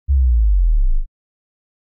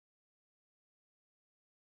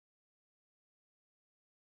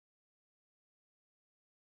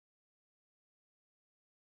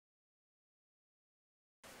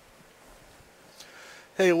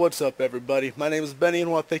Hey, what's up everybody? My name is Benny and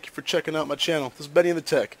I want to thank you for checking out my channel. This is Benny in the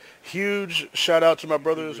Tech. Huge shout out to my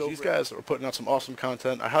brothers. These guys are putting out some awesome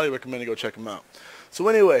content. I highly recommend you go check them out. So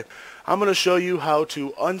anyway, I'm going to show you how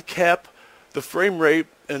to uncap the frame rate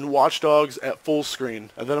in Watch Dogs at full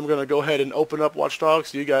screen. And then I'm going to go ahead and open up Watch Dogs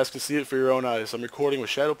so you guys can see it for your own eyes. I'm recording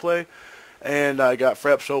with Shadowplay and I got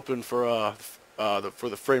Fraps open for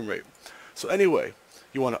the frame rate. So anyway,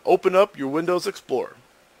 you want to open up your Windows Explorer.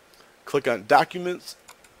 Click on Documents.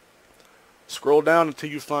 Scroll down until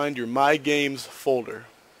you find your My Games folder.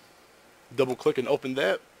 Double click and open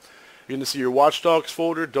that. You're going to see your Watch Dogs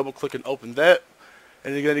folder. Double click and open that.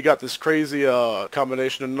 And then you got this crazy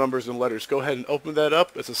combination of numbers and letters. Go ahead and open that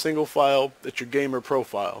up. It's a single file. It's your gamer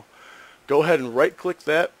profile. Go ahead and right click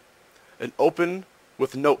that and open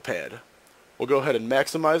with Notepad. We'll go ahead and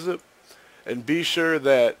maximize it. And be sure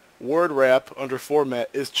that Word Wrap under Format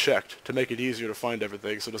is checked to make it easier to find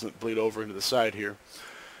everything so it doesn't bleed over into the side here.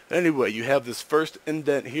 Anyway, you have this first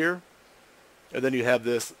indent here, and then you have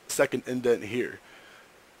this second indent here.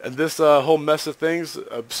 And this whole mess of things,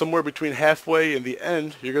 somewhere between halfway and the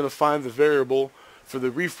end, you're going to find the variable for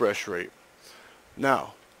the refresh rate.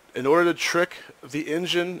 Now, in order to trick the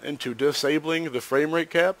engine into disabling the frame rate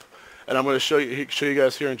cap, and I'm going to show you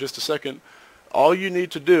guys here in just a second, all you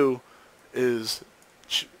need to do is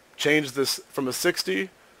change this from a 60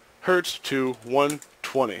 hertz to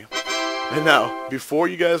 120. And now, before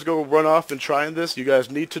you guys go run off and trying this, you guys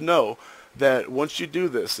need to know that once you do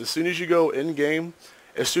this, as soon as you go in-game,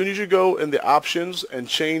 as soon as you go in the options and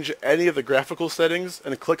change any of the graphical settings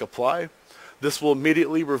and click apply, this will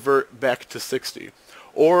immediately revert back to 60.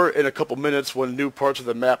 Or in a couple minutes when new parts of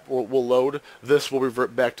the map will load, this will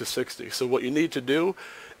revert back to 60. So what you need to do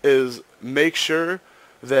is make sure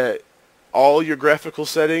that all your graphical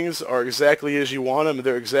settings are exactly as you want them, and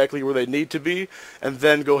they're exactly where they need to be, and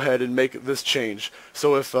then go ahead and make this change.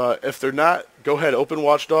 So if they're not, go ahead, open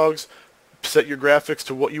Watch Dogs, set your graphics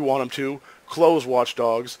to what you want them to, close Watch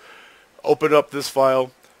Dogs, open up this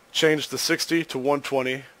file, change the 60 to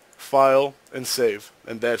 120, file, and save,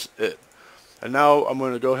 and that's it. And now I'm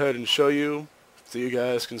going to go ahead and show you so you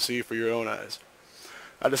guys can see for your own eyes.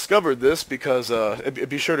 I discovered this because,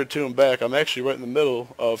 be sure to tune back, I'm actually right in the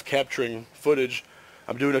middle of capturing footage.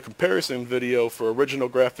 I'm doing a comparison video for original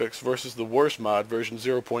graphics versus the worst mod, version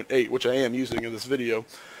 0.8, which I am using in this video.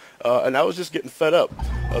 And I was just getting fed up.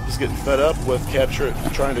 I was just getting fed up with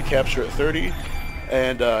trying to capture at 30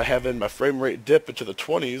 and having my frame rate dip into the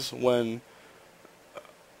 20s when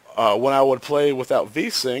I would play without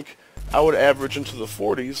VSync, I would average into the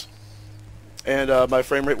 40s. And my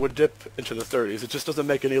frame rate would dip into the 30s. It just doesn't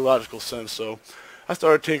make any logical sense. So I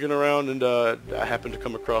started tinkering around, and I happened to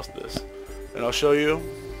come across this. And I'll show you.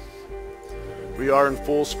 We are in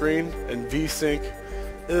full screen, and VSync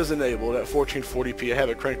is enabled at 1440p. I have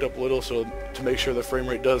it cranked up a little so to make sure the frame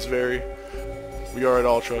rate does vary. We are at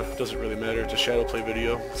ultra. Doesn't really matter. It's a Shadowplay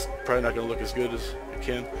video. It's probably not going to look as good as it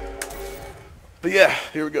can. But yeah,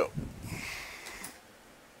 here we go.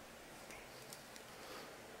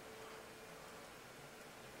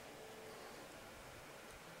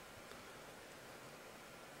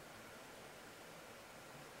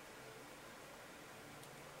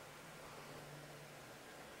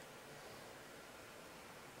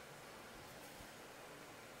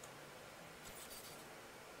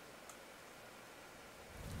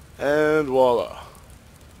 And voila.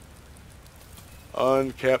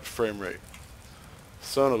 Uncapped frame rate.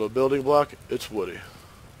 Son of a building block, it's Woody.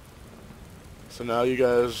 So now you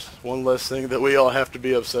guys, one less thing that we all have to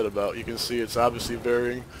be upset about. You can see it's obviously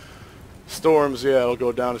varying. Storms, yeah, it'll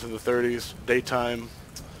go down into the 30s. Daytime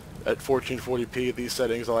at 1440p at these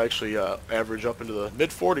settings, I'll actually average up into the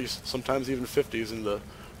mid-40s, sometimes even 50s in the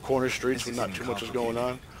corner streets when not too much is going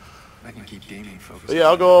on. I can keep gaming focused. But yeah,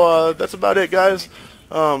 I'll go, that's about it, guys.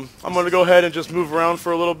 I'm going to go ahead and just move around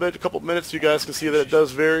for a little bit, a couple minutes. You guys can see that it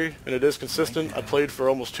does vary, and it is consistent. I played for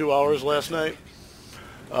almost 2 hours last night,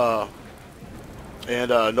 and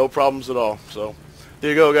no problems at all. So there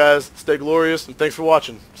you go, guys. Stay glorious, and thanks for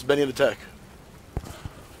watching. It's Benny in the Tech.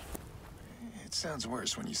 It sounds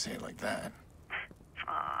worse when you say it like that.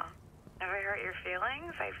 Aw. Ever hurt your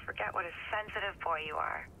feelings? I forget what a sensitive boy you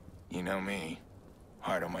are. You know me.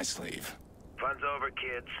 Heart on my sleeve. Fun's over,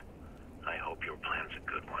 kids. I hope your plan's a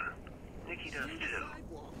good one. Nikki does too.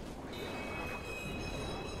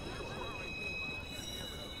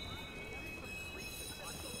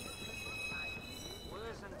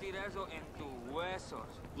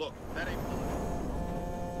 Look, that ain't...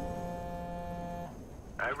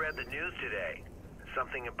 I read the news today.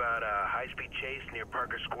 Something about a high-speed chase near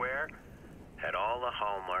Parker Square. Had all the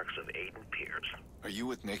hallmarks of Aiden Pierce. Are you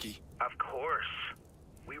with Nikki? Of course.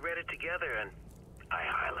 We read it together and I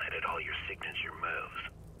highlighted all your signature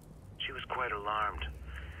moves. She was quite alarmed.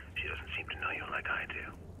 She doesn't seem to know you like I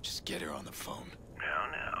do. Just get her on the phone.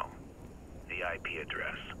 No. The IP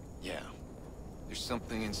address. Yeah. There's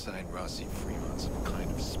something inside Rossi Fremont, some kind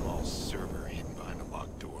of small server hidden behind a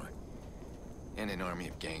locked door. And an army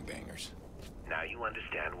of gangbangers. Now you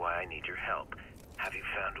understand why I need your help. Have you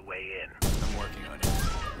found a way in? I'm working on it.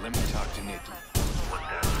 Let me talk to Nikki. Was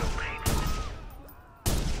that so painful?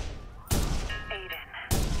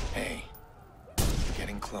 Aiden. Hey. We're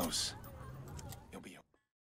getting close.